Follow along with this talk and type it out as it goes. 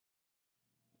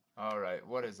Alright,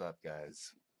 what is up,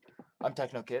 guys? I'm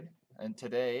TechnoKid, and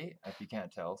today, if you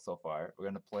can't tell so far, we're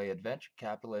going to play Adventure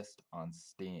Capitalist on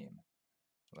Steam.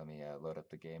 Let me load up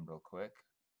the game real quick.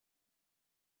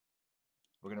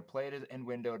 We're going to play it in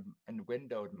windowed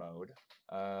mode.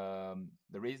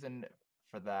 The reason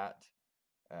for that,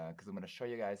 because I'm going to show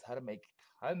you guys how to make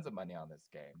tons of money on this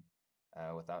game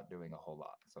without doing a whole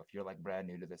lot. So if you're like brand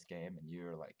new to this game and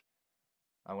you're like,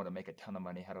 I want to make a ton of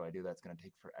money. How do I do that? It's going to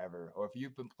take forever. Or if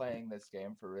you've been playing this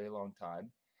game for a really long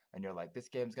time and you're like, this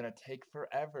game's going to take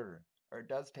forever, or it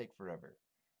does take forever,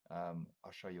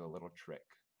 I'll show you a little trick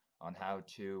on how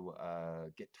to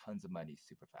get tons of money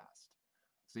super fast.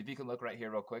 So if you can look right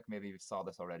here real quick, maybe you saw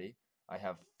this already. I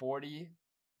have 40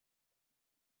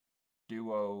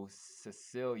 Duo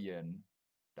Sicilian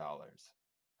dollars.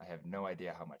 I have no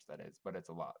idea how much that is, but it's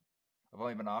a lot. I've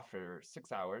only been off for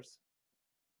 6 hours,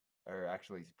 or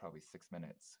actually probably 6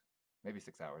 minutes, maybe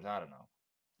 6 hours. I don't know.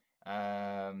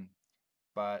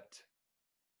 But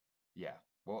yeah,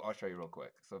 well, I'll show you real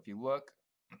quick. So if you look,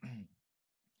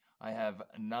 I have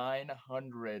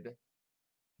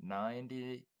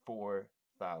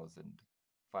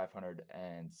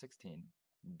 994,516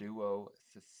 Duo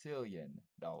Sicilian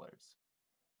dollars.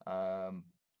 Um,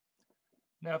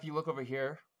 Now, if you look over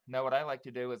here, now what I like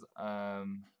to do is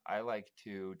I like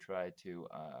to try to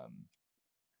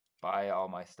buy all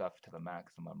my stuff to the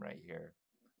maximum right here.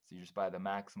 So you just buy the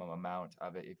maximum amount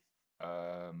of it if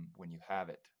when you have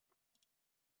it.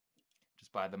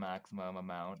 Just buy the maximum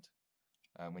amount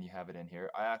when you have it in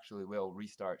here. I actually will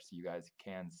restart so you guys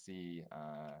can see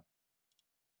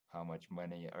how much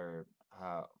money or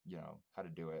how to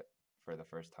do it for the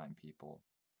first time people.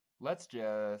 Let's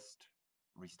just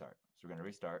restart. So we're gonna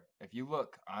restart. If you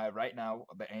look, I right now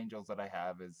the angels that I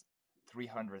have is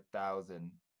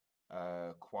 300,000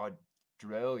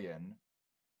 quadrillion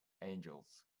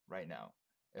angels right now.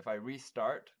 If I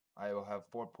restart, I will have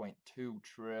 4.2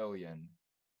 trillion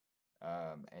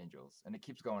angels, and it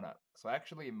keeps going up. So I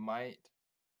actually I'm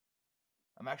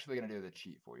actually gonna do the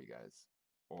cheat for you guys,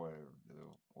 or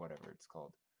whatever it's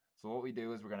called. So what we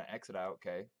do is we're gonna exit out,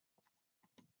 okay?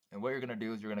 And what you're gonna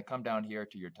do is you're gonna come down here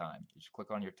to your time. You just click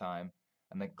on your time,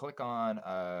 and then click on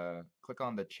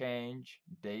the change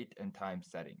date and time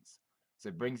settings. So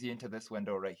it brings you into this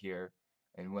window right here.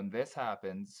 And when this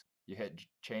happens, you hit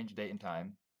change date and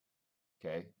time.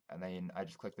 Okay, and then I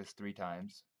just click this 3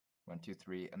 times. 1, 2,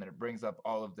 3, and then it brings up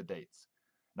all of the dates.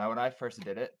 Now, when I first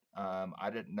did it,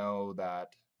 I didn't know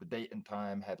that the date and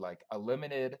time had like a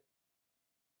limited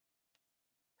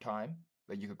time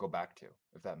that you could go back to,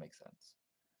 if that makes sense.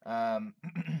 Um,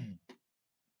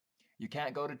 you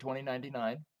can't go to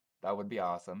 2099. That would be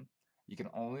awesome. You can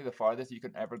only, the farthest you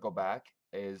can ever go back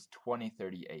is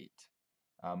 2038.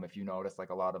 If you notice,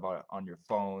 like a lot of on your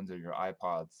phones or your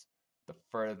iPods, the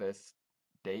furthest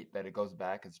date that it goes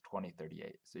back is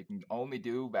 2038. So you can only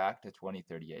do back to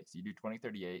 2038. So you do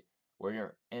 2038 where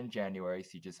you're in January, so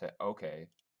you just hit OK,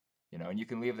 and you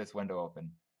can leave this window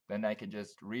open. Then I can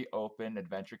just reopen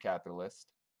Adventure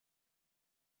Capitalist,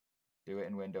 do it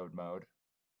in windowed mode,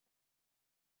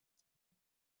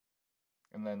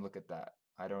 and then look at that.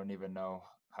 I don't even know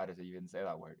how to even say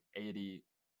that word. 80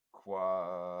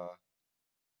 quattro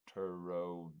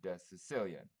de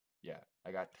Sicilian. Yeah,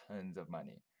 I got tons of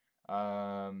money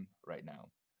right now.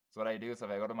 So what I do is if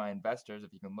I go to my investors,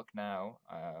 if you can look now,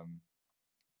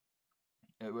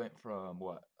 it went from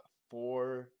what,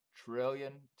 4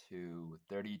 trillion to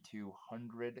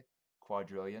 3,200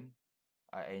 quadrillion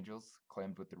angels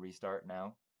claimed with the restart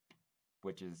now,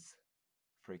 which is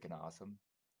freaking awesome.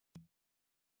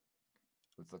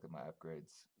 Let's look at my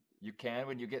upgrades. You can,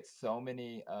 when you get so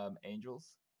many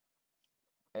angels,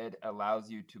 it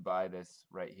allows you to buy this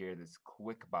right here, this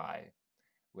quick buy.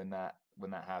 When that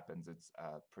happens, it's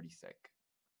pretty sick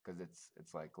because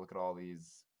it's like, look at all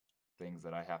these things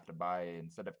that I have to buy.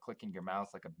 Instead of clicking your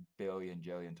mouse like a billion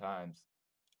jillion times,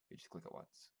 you just click it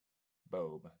once.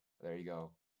 Boom. There you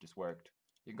go. Just worked.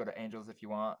 You can go to angels if you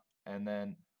want. And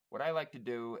then what I like to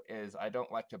do is I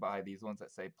don't like to buy these ones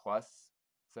that say plus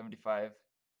 75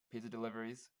 pizza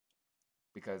deliveries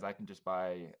because I can just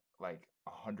buy like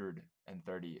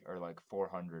 130 or like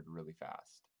 400 really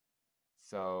fast.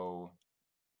 So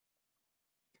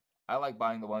I like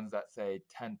buying the ones that say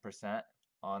 10%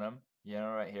 on them.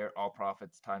 Right here, all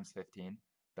profits times 15.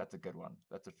 That's a good one.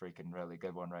 That's a freaking really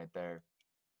good one right there.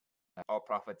 All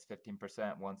profits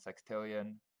 15%, 1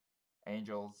 sextillion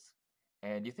angels.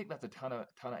 And you think that's a ton of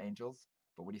angels,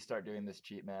 but when you start doing this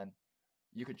cheat, man,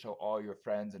 you can show all your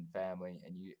friends and family,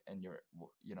 and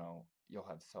you'll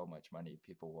have so much money.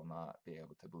 People will not be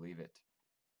able to believe it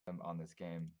on this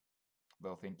game.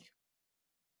 They'll think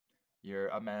you're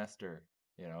a master,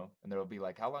 you know, and they'll be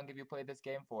like, how long have you played this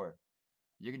game for?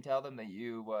 You can tell them that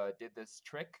you did this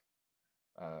trick,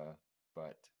 uh,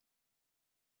 but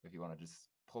if you want to just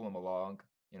pull them along,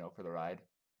 you know, for the ride,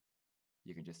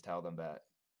 you can just tell them that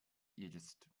you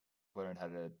just learned how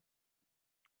to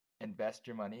invest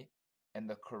your money in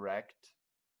the correct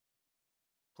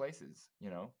places, you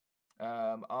know.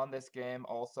 On this game,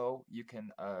 also, you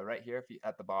can, right here, if you,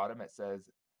 at the bottom, it says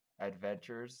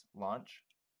Adventures Launch.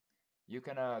 You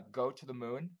can go to the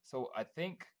moon. So I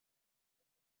think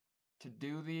to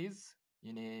do these,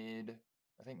 you need,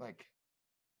 I think, like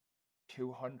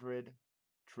 $200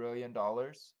 trillion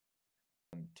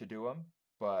to do them.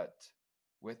 But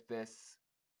with this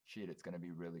cheat, it's going to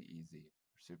be really easy,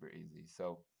 super easy.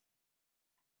 So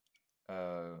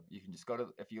you can just go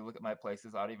to, if you look at my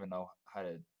places, I don't even know how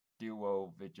to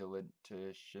duo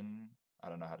vigilantician. I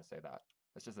don't know how to say that.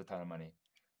 That's just a ton of money.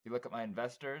 If you look at my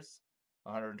investors,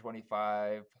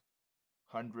 125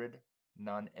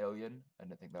 non-alien. I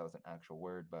didn't think that was an actual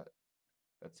word, but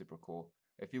that's super cool.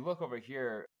 If you look over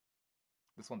here,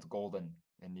 this one's golden,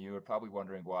 and you are probably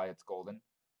wondering why it's golden.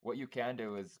 What you can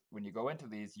do is when you go into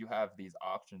these, you have these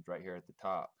options right here at the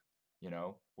top. You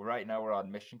know, right now we're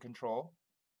on mission control.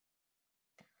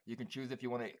 You can choose if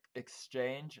you want to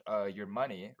exchange your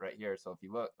money right here. So if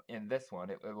you look in this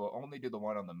one, it will only do the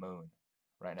one on the moon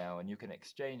right now, and you can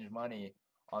exchange money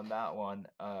on that one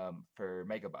for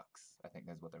megabucks. I think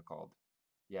that's what they're called.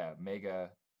 Yeah, mega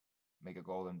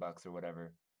golden bucks or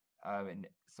whatever. And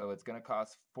so it's gonna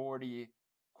cost 40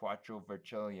 quattro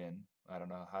verchillion. I don't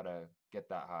know how to get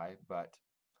that high, but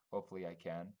hopefully I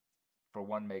can for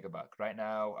 1 megabuck. Right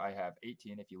now I have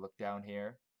 18. If you look down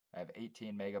here, I have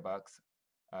 18 megabucks.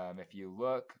 If you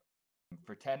look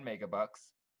for 10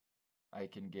 megabucks, I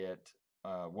can get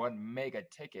 1 mega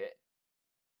ticket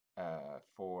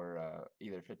for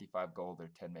either 55 gold or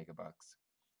 10 megabucks.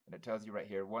 And it tells you right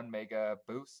here 1 mega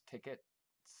boost tickets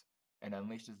and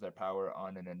unleashes their power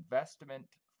on an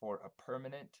investment for a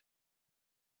permanent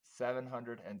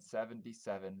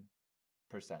 777%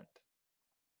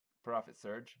 profit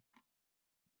surge.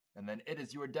 And then it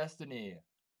is your destiny.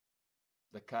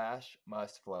 The cash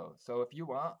must flow. So if you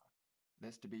want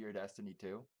this to be your destiny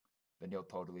too, then you'll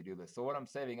totally do this. So what I'm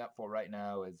saving up for right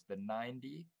now is the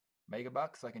 90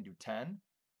 megabucks. So I can do 10.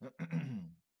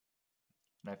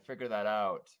 And I figure that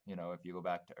out, you know, if you go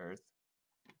back to Earth,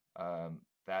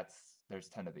 there's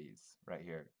 10 of these right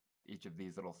here. Each of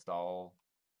these little stall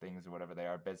things or whatever they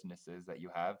are, businesses that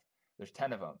you have, there's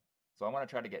 10 of them. So I want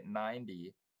to try to get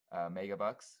 90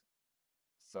 megabucks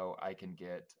so I can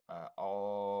get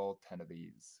all 10 of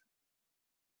these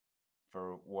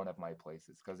for one of my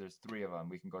places because there's 3 of them.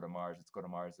 We can go to Mars. Let's go to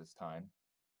Mars this time.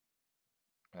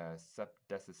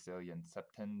 Septendecillion.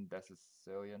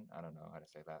 I don't know how to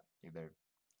say that either.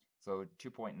 So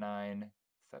 2.9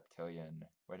 septillion,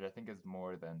 which I think is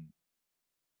more than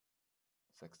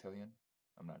sextillion.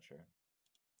 I'm not sure.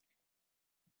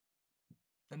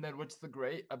 And then what's the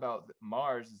great about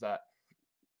Mars is that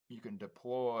you can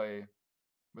deploy.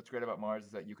 What's great about Mars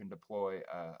is that you can deploy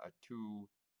a 2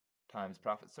 times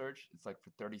profit surge. It's like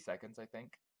for 30 seconds, I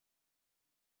think.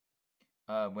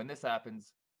 When this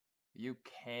happens, you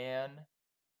can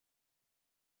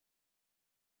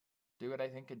do it, I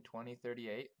think, in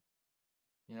 2038.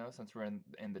 You know, since we're in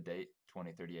the date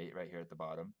 2038 right here at the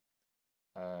bottom.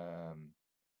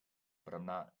 But I'm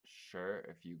not sure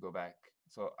if you go back.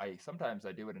 So sometimes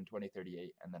I do it in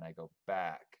 2038 and then I go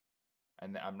back,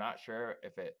 and I'm not sure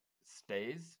if it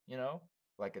stays. You know,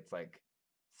 like it's like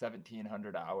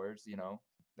 1,700 hours. You know,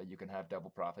 that you can have double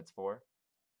profits for.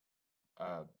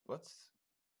 Uh, let's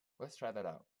let's try that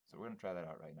out. So we're gonna try that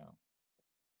out right now.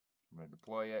 I'm gonna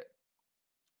deploy it.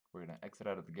 We're gonna exit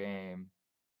out of the game.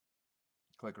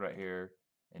 Click right here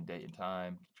in date and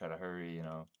time. Try to hurry. You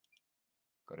know,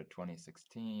 go to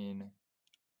 2016.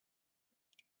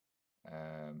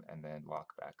 And then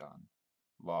lock back on.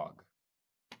 Log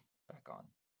back on.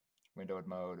 Windowed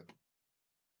mode.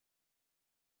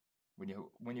 When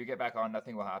you get back on,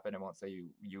 nothing will happen. It won't say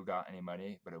you got any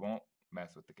money, but it won't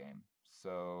mess with the game.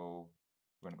 So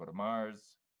we're gonna go to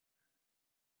Mars,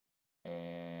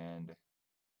 and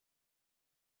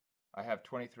I have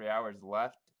 23 hours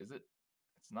left. Is it?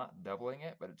 It's not doubling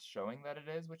it, but it's showing that it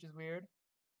is, which is weird,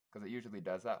 because it usually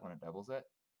does that when it doubles it.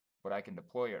 But I can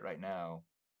deploy it right now,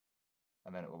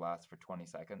 and then it will last for 20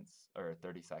 seconds or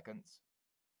 30 seconds.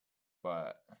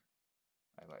 But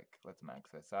let's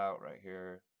max this out right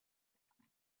here.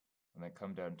 And then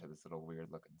come down to this little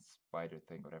weird looking spider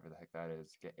thing, whatever the heck that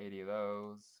is. Get 80 of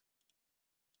those.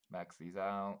 Max these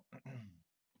out.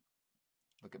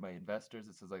 Look at my investors.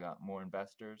 It says I got more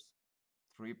investors.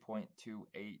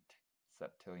 3.28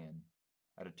 septillion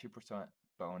at a 2%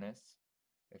 bonus.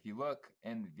 If you look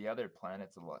in the other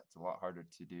planets, it's a lot harder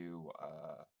to do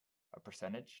a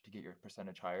percentage to get your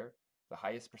percentage higher. The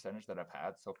highest percentage that I've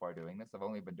had so far doing this, I've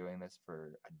only been doing this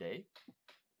for a day,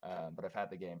 but I've had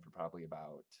the game for probably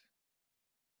about,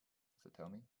 does it tell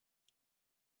me?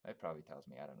 It probably tells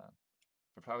me, I don't know,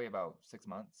 for probably about 6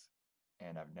 months,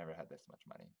 and I've never had this much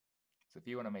money. So if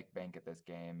you want to make bank at this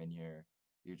game and you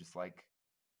just like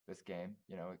this game,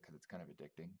 you know, because it's kind of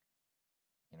addicting,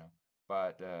 you know,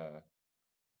 but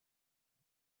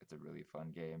it's a really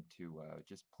fun game to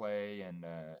just play and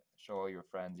show all your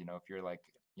friends. You know, if you're like,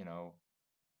 you know,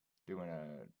 doing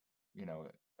you know,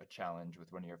 a challenge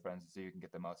with one of your friends so you can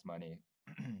get the most money,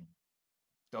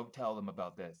 don't tell them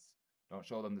about this. Don't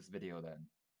show them this video then.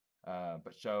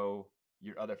 But show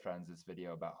your other friends this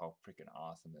video about how freaking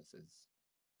awesome this is,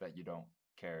 that you don't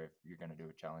care if you're going to do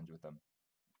a challenge with them.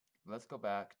 Let's go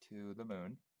back to the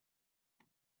moon.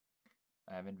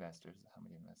 I have investors. How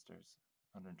many investors?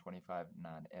 125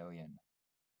 non-alien.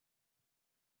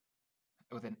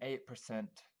 With an 8%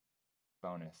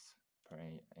 bonus per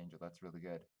angel. That's really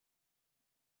good.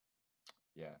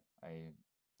 Yeah,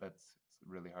 that's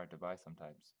really hard to buy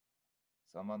sometimes.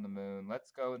 So I'm on the moon.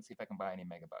 Let's go and see if I can buy any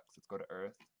megabucks. Let's go to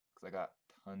Earth because I got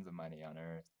tons of money on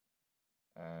Earth.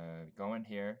 Go in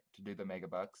here to do the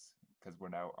megabucks because we're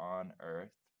now on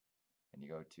Earth, and you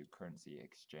go to currency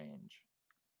exchange.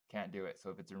 Can't do it. So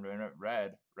if it's in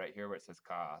red, right here where it says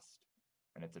cost,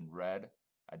 and it's in red,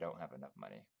 I don't have enough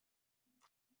money.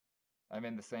 I'm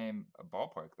in the same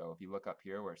ballpark though. If you look up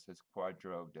here where it says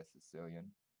Quadro de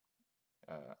Sicilian,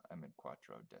 I'm in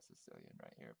Quattro de Sicilian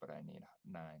right here, but I need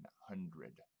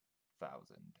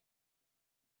 900,000.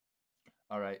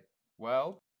 All right.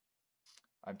 Well,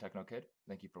 I'm TechnoKid.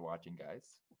 Thank you for watching,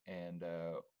 guys. And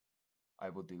I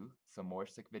will do some more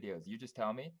sick videos. You just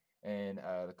tell me in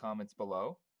the comments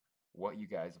below what you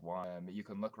guys want. You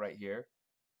can look right here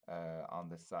on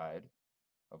the side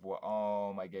of what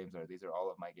all my games are. These are all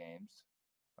of my games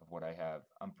of what I have.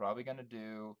 I'm probably going to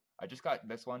do, I just got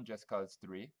this one Just Cause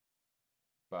 3,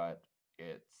 but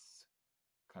it's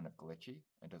kind of glitchy.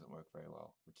 It doesn't work very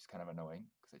well, which is kind of annoying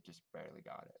because I just barely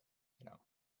got it, you know.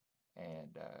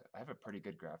 And I have a pretty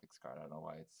good graphics card. I don't know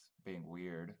why it's being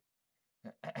weird.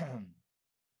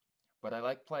 But I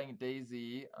like playing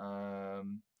DayZ.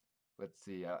 Let's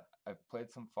see. I've played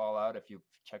some Fallout. If you've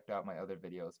checked out my other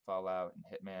videos, Fallout and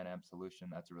Hitman Absolution,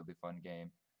 that's a really fun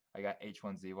game. I got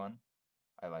H1Z1.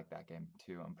 I like that game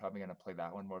too. I'm probably going to play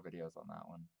that one, more videos on that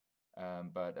one.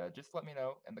 But just let me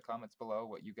know in the comments below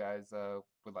what you guys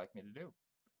would like me to do.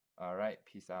 All right,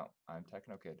 peace out. I'm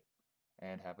TechnoKid,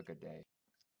 and have a good day.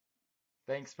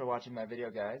 Thanks for watching my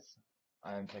video, guys.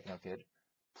 I'm TechnoKid.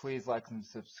 Please like and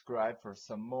subscribe for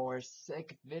some more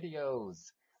sick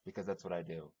videos, because that's what I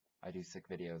do. I do sick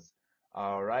videos.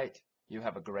 All right, you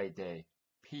have a great day.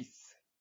 Peace.